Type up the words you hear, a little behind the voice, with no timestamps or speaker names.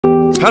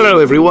Hello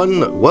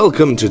everyone,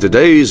 welcome to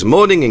today's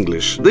Morning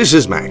English. This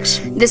is Max.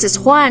 This is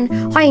Juan.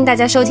 欢迎大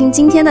家收听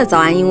今天的早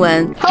安英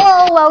文。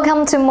Hello,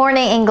 welcome to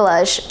Morning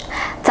English.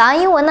 早安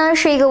英文呢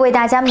是一个为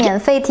大家免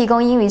费提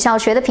供英语教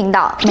学的频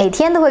道，每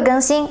天都会更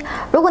新。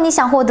如果你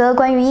想获得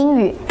关于英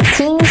语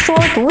听说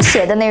读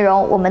写的内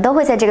容，我们都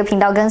会在这个频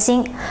道更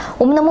新。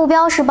我们的目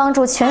标是帮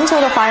助全球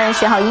的华人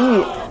学好英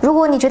语。如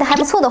果你觉得还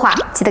不错的话，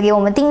记得给我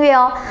们订阅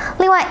哦。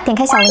另外，点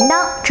开小铃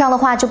铛，这样的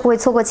话就不会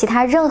错过其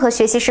他任何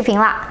学习视频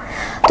啦。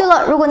对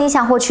了，如果你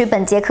想获取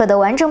本节课的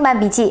完整版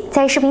笔记，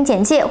在视频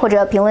简介或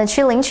者评论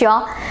区领取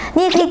哦。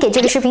你也可以给这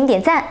个视频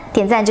点赞，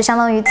点赞就相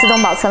当于自动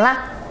保存啦。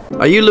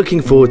Are you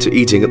looking forward to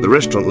eating at the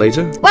restaurant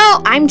later?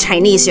 Well, I'm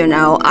Chinese, you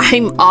know.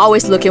 I'm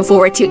always looking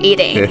forward to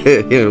eating.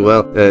 Yeah,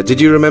 well,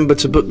 did you remember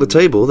to book the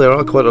table? There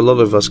are quite a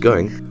lot of us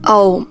going.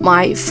 Oh,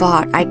 my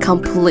fault. I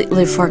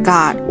completely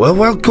forgot.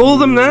 Well, call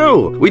them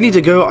now. We need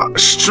to go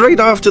straight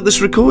after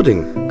this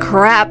recording.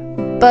 Crap.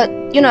 But,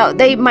 you know,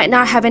 they might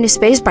not have any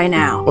space by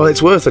now. Well,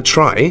 it's worth a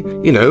try.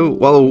 You know,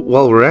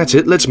 while we're at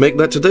it, let's make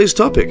that today's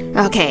topic.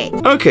 Okay.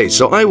 Okay,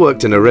 so I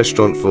worked in a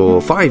restaurant for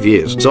 5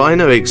 years, so I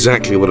know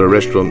exactly what a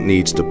restaurant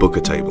needs to book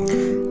a table.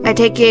 I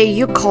take it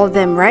you call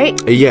them, right?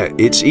 Yeah,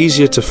 it's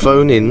easier to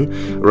phone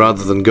in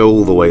rather than go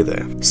all the way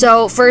there.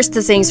 So first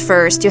things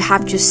first, you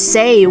have to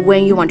say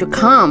when you want to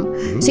come.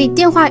 所以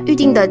电话预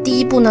定的第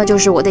一步呢，就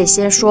是我得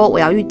先说我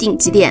要预定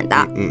几点的。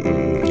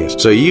Yes.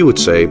 So you would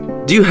say,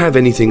 do you have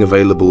anything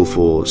available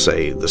for,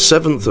 say, the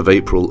 7th of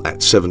April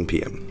at 7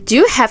 p.m.? Do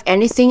you have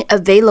anything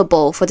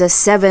available for the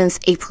 7th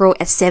April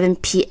at 7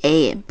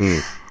 p.m.?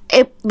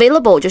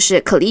 Available 就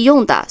是可利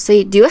用的，所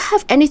以 do you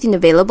have anything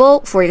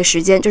available for 一个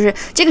时间，就是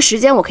这个时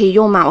间我可以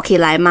用吗？我可以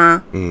来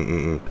吗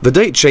The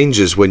date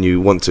changes when you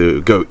want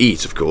to go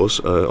eat, of course.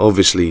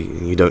 Obviously,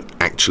 you don't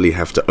actually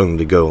have to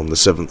only go on the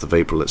 7th of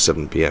April at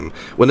 7 p.m.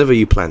 Whenever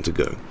you plan to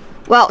go.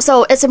 Well,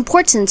 so it's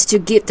important to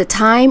give the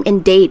time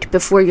and date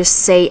before you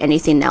say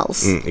anything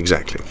else.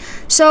 Exactly.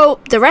 So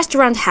the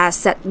restaurant has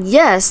said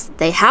yes,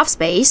 they have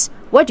space.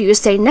 What do you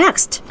say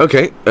next?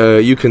 Okay,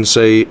 you can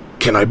say,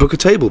 can I book a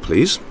table,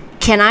 please?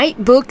 Can I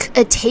book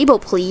a table,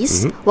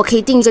 please? 我可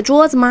以订一个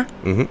桌子吗？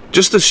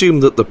 Just assume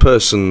that the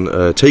person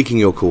taking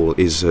your call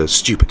is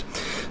stupid.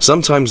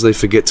 Sometimes they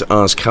forget to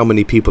ask how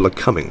many people are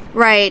coming.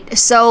 Right,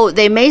 so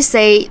they may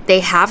say they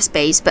have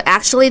space, but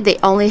actually they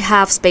only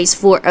have space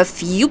for a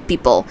few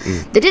people.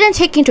 They didn't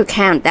take into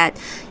account that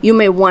you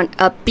may want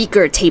a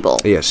bigger table.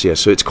 Yes,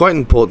 so it's quite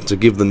important to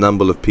give the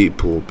number of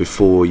people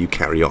before you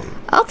carry on.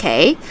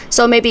 Okay,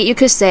 so maybe you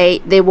could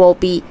say there will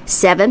be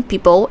 7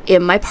 people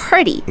in my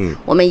party.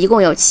 我们一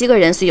共有7个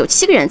人，所以有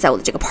7个人在我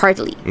的这个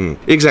party 里。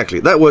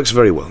Exactly, that works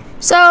very well.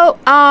 So,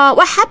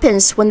 what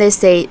happens when they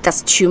say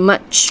that's too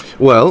much?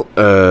 Well,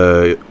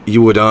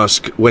 you would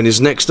ask when is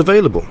next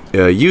available.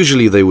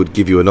 Usually they would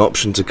give you an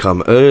option to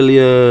come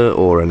earlier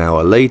or an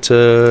hour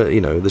later, you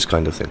know, this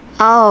kind of thing.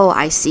 Oh,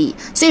 I see.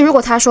 所以如果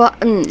他说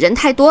人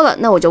太多了，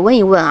那我就问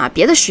一问啊，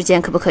别的时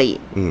间可不可以，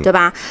对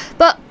吧？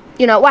 But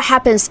you know, what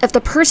happens if the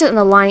person on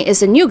the line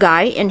is a new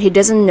guy and he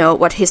doesn't know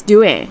what he's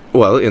doing?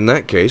 Well, in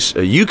that case,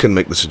 you can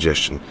make the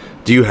suggestion.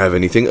 Do you have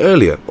anything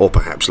earlier or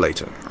perhaps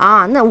later?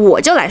 啊，那我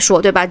就来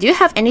说，对吧？ Do you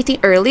have anything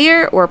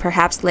earlier or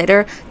perhaps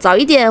later? 早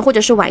一点或者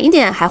是晚一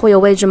点还会有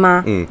位置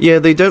吗？ Yeah,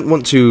 they don't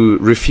want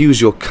to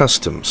refuse your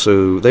custom,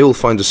 so they will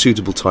find a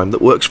suitable time that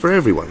works for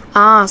everyone.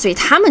 啊，所以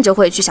他们就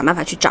会去想办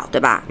法去找，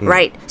对吧？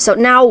 Right. So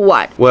now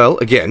what? Well,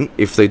 again,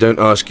 if they don't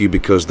ask you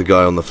because the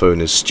guy on the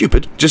phone is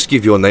stupid, just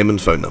give your name and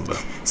phone number.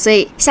 所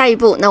以下一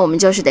步，那我们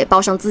就是得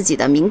报上自己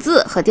的名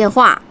字和电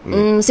话。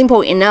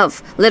Simple enough.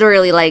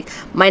 Literally like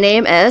my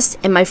name is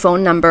and my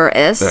phone number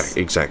is.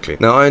 Exactly.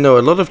 Now, I know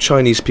a lot of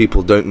Chinese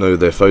people don't know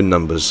their phone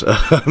numbers,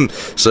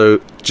 so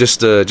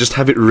just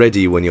have it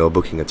ready when you're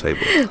booking a table.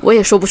 我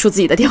也说不出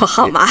自己的电话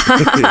号码。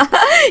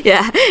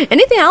Yeah.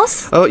 Anything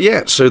else? Oh,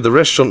 yeah. So the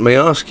restaurant may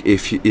ask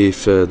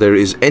if there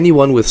is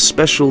anyone with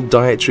special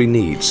dietary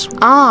needs.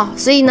 啊，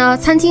所以呢，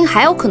餐厅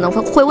还有可能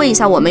会问一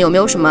下我们有没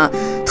有什么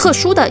特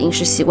殊的饮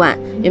食习惯。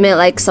You mean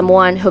like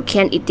someone who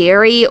can't eat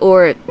dairy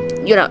or,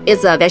 you know,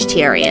 is a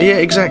vegetarian?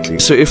 Yeah, exactly.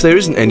 So if there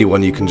isn't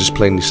anyone, you can just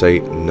plainly say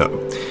no.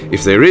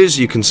 If there is,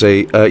 you can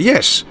say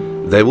yes.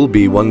 There will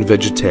be one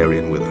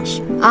vegetarian with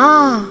us.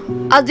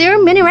 There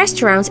are many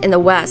restaurants in the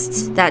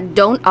West that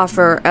don't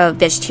offer a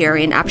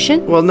vegetarian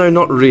option. Well, no,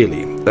 not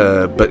really.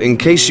 But in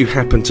case you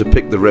happen to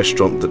pick the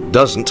restaurant that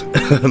doesn't,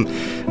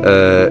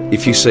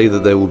 if you say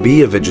that there will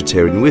be a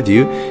vegetarian with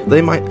you,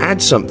 they might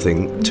add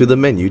something to the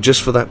menu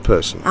just for that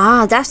person.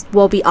 That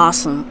will be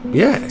awesome.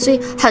 Yeah. 所以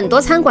很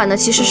多餐馆呢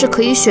其实是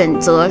可以选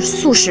择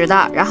素食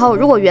的。然后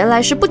如果原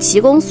来是不提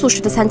供素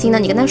食的餐厅呢，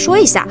你跟他说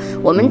一下，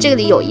我们这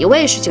里有一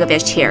位是这个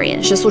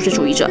vegetarian， 是素食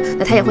主义者，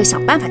那他也会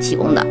想办法提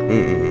供的。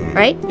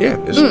Right? Yeah,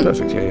 it's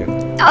perfect. Yeah.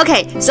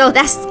 Okay, so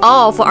that's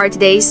all for our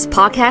today's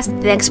podcast.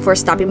 Thanks for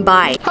stopping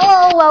by.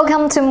 Hello,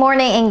 welcome to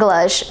Morning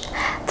English.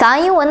 早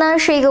安英文呢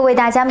是一个为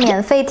大家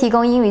免费提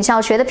供英语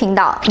教学的频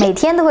道，每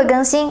天都会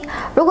更新。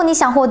如果你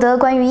想获得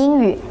关于英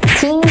语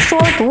听说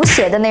读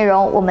写的内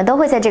容，我们都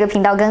会在这个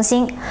频道更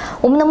新。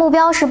我们的目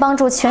标是帮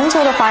助全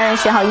球的华人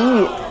学好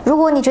英语。如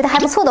果你觉得还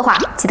不错的话，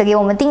记得给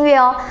我们订阅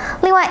哦。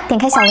另外，点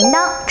开小铃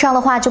铛，这样的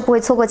话就不会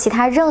错过其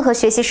他任何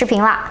学习视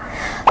频啦。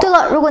对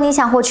了，如果你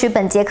想获取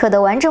本节课的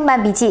完整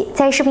版笔记，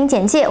在视频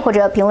简介或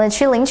者评论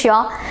区领取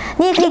哦。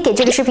你也可以给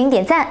这个视频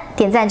点赞，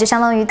点赞就相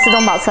当于自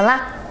动保存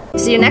啦。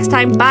See you next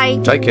time. Bye.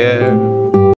 Take care.